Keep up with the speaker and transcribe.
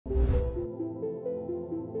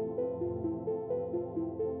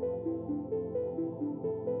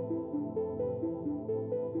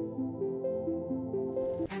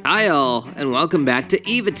Hi all, and welcome back to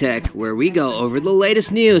EVa Tech, where we go over the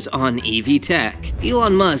latest news on EV tech.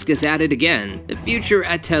 Elon Musk is at it again. The future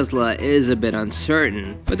at Tesla is a bit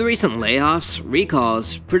uncertain, with the recent layoffs,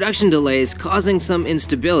 recalls, production delays causing some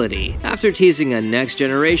instability. After teasing a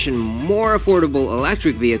next-generation, more affordable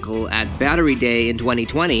electric vehicle at Battery Day in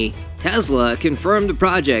 2020, Tesla confirmed the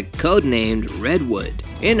project codenamed Redwood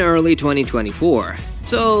in early 2024.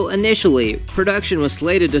 So initially, production was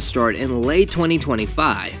slated to start in late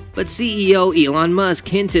 2025, but CEO Elon Musk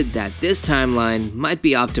hinted that this timeline might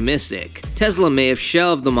be optimistic. Tesla may have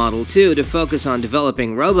shelved the Model 2 to focus on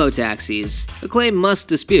developing robotaxis, a claim Musk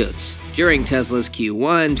disputes. During Tesla's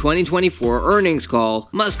Q1 2024 earnings call,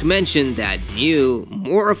 Musk mentioned that new,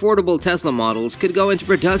 more affordable Tesla models could go into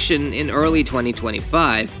production in early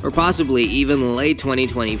 2025 or possibly even late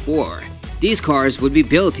 2024. These cars would be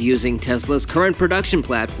built using Tesla's current production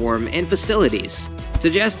platform and facilities,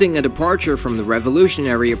 suggesting a departure from the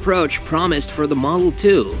revolutionary approach promised for the Model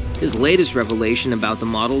 2. His latest revelation about the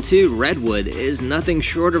Model 2 Redwood is nothing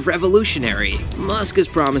short of revolutionary. Musk is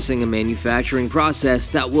promising a manufacturing process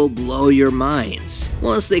that will blow your minds.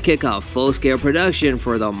 Once they kick off full-scale production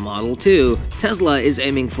for the Model 2, Tesla is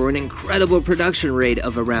aiming for an incredible production rate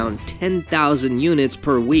of around 10,000 units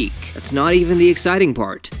per week. That's not even the exciting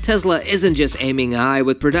part. Tesla isn't just aiming high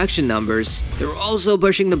with production numbers, they're also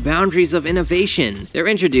pushing the boundaries of innovation. They're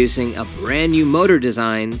introducing a brand new motor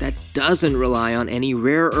design that doesn't rely on any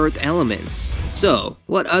rare earth elements. So,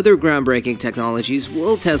 what other groundbreaking technologies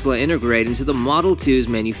will Tesla integrate into the Model 2's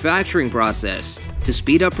manufacturing process to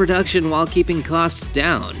speed up production while keeping costs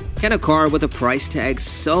down? Can a car with a price tag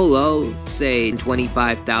so low, say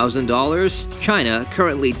 $25,000? China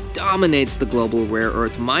currently dominates the global rare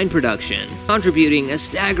earth mine production, contributing a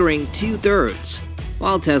staggering 2/3.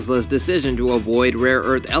 While Tesla's decision to avoid rare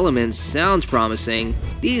earth elements sounds promising,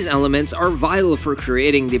 these elements are vital for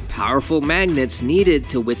creating the powerful magnets needed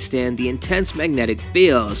to withstand the intense magnetic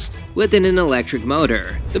fields within an electric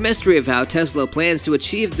motor. The mystery of how Tesla plans to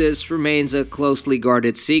achieve this remains a closely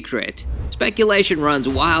guarded secret. Speculation runs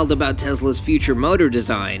wild about Tesla's future motor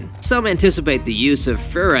design. Some anticipate the use of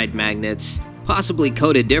ferrite magnets, possibly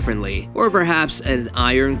coated differently, or perhaps an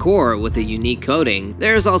iron core with a unique coating.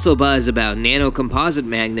 There's also buzz about nanocomposite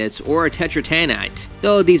magnets or tetratanite,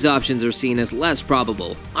 though these options are seen as less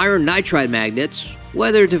probable. Iron nitride magnets,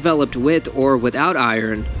 whether developed with or without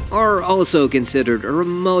iron, are also considered a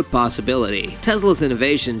remote possibility. Tesla's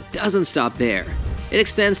innovation doesn't stop there. It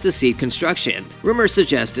extends to seat construction. Rumors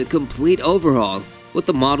suggest a complete overhaul, with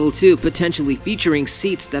the Model 2 potentially featuring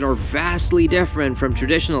seats that are vastly different from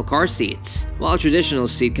traditional car seats. While traditional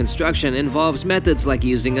seat construction involves methods like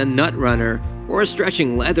using a nut runner or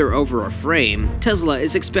stretching leather over a frame, Tesla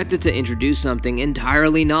is expected to introduce something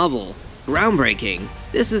entirely novel. Groundbreaking.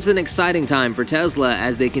 This is an exciting time for Tesla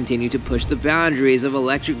as they continue to push the boundaries of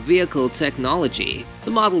electric vehicle technology.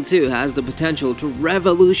 The Model 2 has the potential to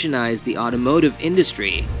revolutionize the automotive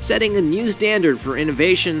industry, setting a new standard for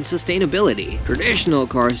innovation and sustainability. Traditional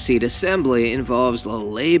car seat assembly involves a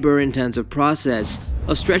labor-intensive process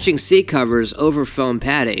of stretching seat covers over foam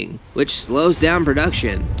padding, which slows down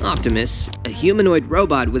production. Optimus, a humanoid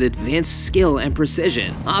robot with advanced skill and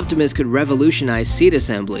precision. Optimus could revolutionize seat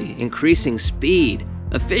assembly, increasing speed,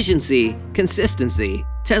 efficiency, consistency.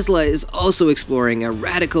 Tesla is also exploring a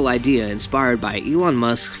radical idea inspired by Elon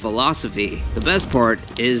Musk's philosophy. The best part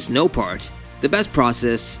is no part. The best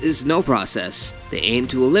process is no process. They aim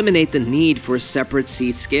to eliminate the need for separate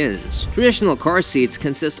seat skins. Traditional car seats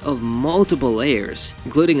consist of multiple layers,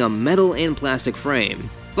 including a metal and plastic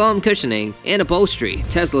frame, foam cushioning, and upholstery.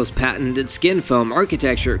 Tesla's patented skin foam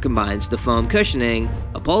architecture combines the foam cushioning,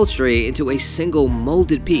 upholstery into a single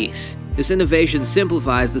molded piece. This innovation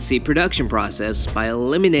simplifies the seat production process by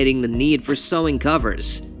eliminating the need for sewing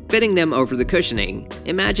covers, fitting them over the cushioning.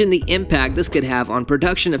 Imagine the impact this could have on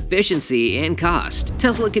production efficiency and cost.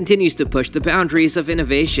 Tesla continues to push the boundaries of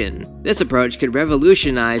innovation. This approach could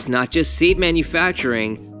revolutionize not just seat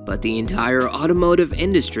manufacturing, but the entire automotive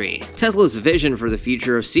industry. Tesla's vision for the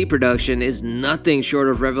future of seat production is nothing short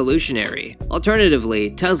of revolutionary. Alternatively,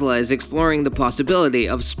 Tesla is exploring the possibility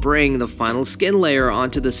of spraying the final skin layer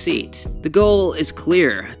onto the seat. The goal is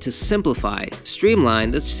clear: to simplify, streamline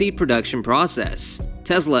the seat production process.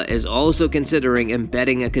 Tesla is also considering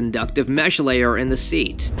embedding a conductive mesh layer in the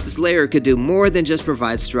seat. This layer could do more than just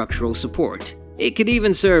provide structural support. It could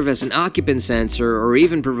even serve as an occupant sensor or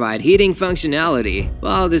even provide heating functionality.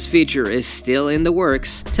 While this feature is still in the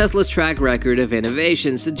works, Tesla's track record of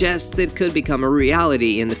innovation suggests it could become a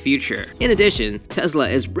reality in the future. In addition, Tesla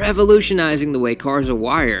is revolutionizing the way cars are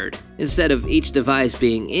wired. Instead of each device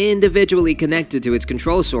being individually connected to its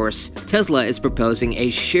control source, Tesla is proposing a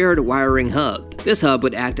shared wiring hub. This hub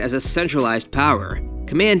would act as a centralized power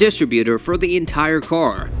command distributor for the entire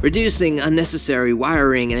car, reducing unnecessary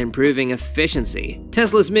wiring and improving efficiency.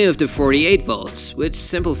 Tesla's moved to 48 volts, which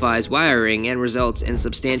simplifies wiring and results in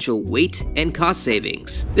substantial weight and cost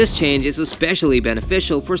savings. This change is especially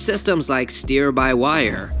beneficial for systems like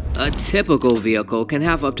steer-by-wire. A typical vehicle can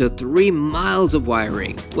have up to 3 miles of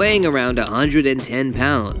wiring, weighing around 110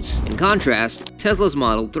 pounds. In contrast, Tesla's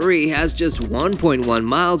Model 3 has just 1.1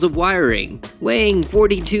 miles of wiring, weighing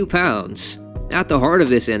 42 pounds. At the heart of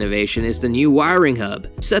this innovation is the new wiring hub,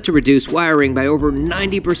 set to reduce wiring by over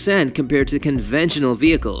 90% compared to conventional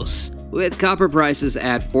vehicles. With copper prices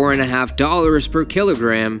at $4.50 per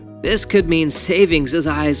kilogram, this could mean savings as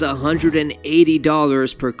high as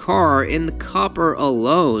 $180 per car in copper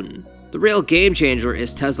alone. The real game changer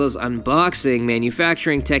is Tesla's unboxing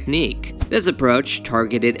manufacturing technique. This approach,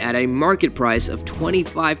 targeted at a market price of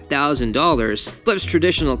 $25,000, flips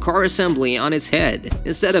traditional car assembly on its head.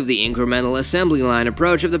 Instead of the incremental assembly line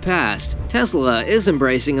approach of the past, Tesla is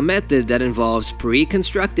embracing a method that involves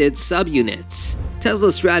pre-constructed subunits.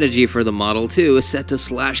 Tesla's strategy for the Model 2 is set to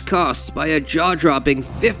slash costs by a jaw-dropping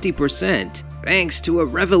 50%. Thanks to a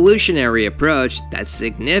revolutionary approach that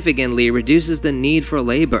significantly reduces the need for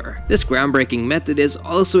labor. This groundbreaking method is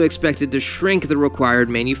also expected to shrink the required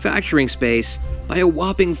manufacturing space by a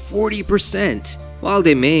whopping 40%. While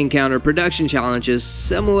they may encounter production challenges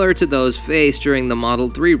similar to those faced during the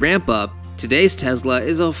Model 3 ramp-up, today's Tesla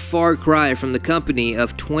is a far cry from the company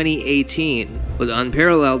of 2018. With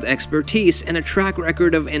unparalleled expertise and a track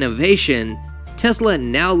record of innovation, Tesla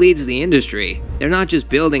now leads the industry. They're not just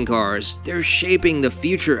building cars, they're shaping the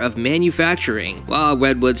future of manufacturing. While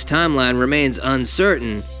Redwood's timeline remains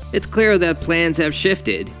uncertain, it's clear that plans have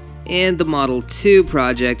shifted, and the Model 2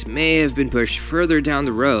 project may have been pushed further down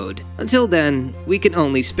the road. Until then, we can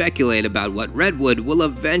only speculate about what Redwood will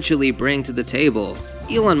eventually bring to the table.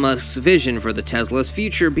 Elon Musk's vision for the Tesla's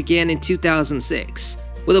future began in 2006,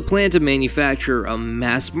 with a plan to manufacture a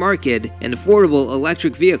mass-market and affordable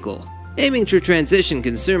electric vehicle, aiming to transition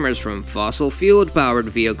consumers from fossil fuel-powered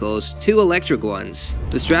vehicles to electric ones.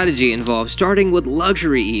 The strategy involves starting with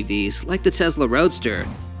luxury EVs like the Tesla Roadster,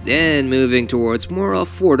 then moving towards more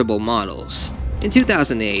affordable models. In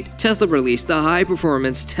 2008, Tesla released the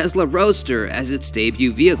high-performance Tesla Roadster as its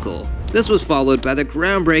debut vehicle. This was followed by the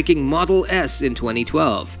groundbreaking Model S in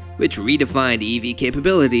 2012, which redefined EV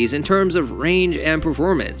capabilities in terms of range and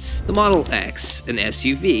performance. The Model X, an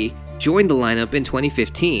SUV, joined the lineup in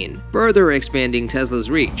 2015, further expanding Tesla's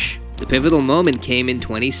reach. The pivotal moment came in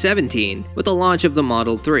 2017 with the launch of the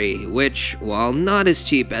Model 3, which, while not as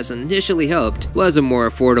cheap as initially hoped, was a more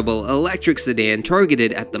affordable electric sedan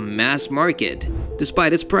targeted at the mass market.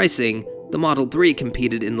 Despite its pricing, the Model 3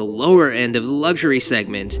 competed in the lower end of the luxury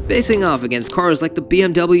segment, facing off against cars like the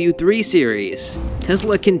BMW 3 Series.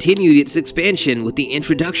 Tesla continued its expansion with the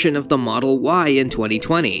introduction of the Model Y in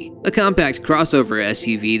 2020, a compact crossover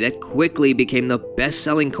SUV that quickly became the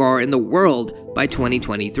best-selling car in the world by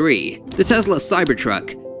 2023. The Tesla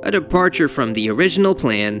Cybertruck, a departure from the original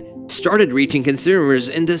plan, started reaching consumers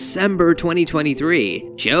in December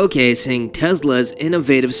 2023, showcasing Tesla's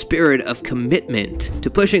innovative spirit of commitment to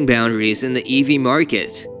pushing boundaries in the EV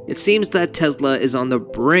market. It seems that Tesla is on the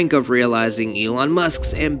brink of realizing Elon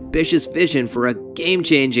Musk's ambitious vision for a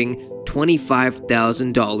game-changing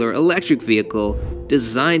 $25,000 electric vehicle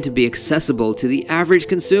designed to be accessible to the average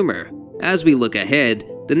consumer. As we look ahead,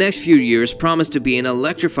 the next few years promise to be an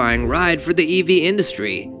electrifying ride for the EV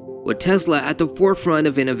industry, with Tesla at the forefront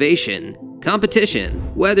of innovation,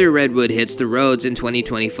 competition. Whether Redwood hits the roads in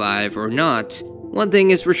 2025 or not, one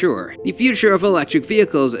thing is for sure, the future of electric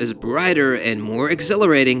vehicles is brighter and more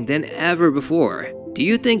exhilarating than ever before. Do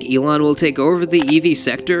you think Elon will take over the EV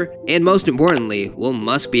sector? And most importantly, will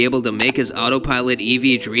Musk be able to make his autopilot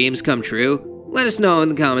EV dreams come true? Let us know in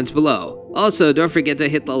the comments below. Also, don't forget to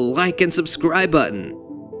hit the like and subscribe button.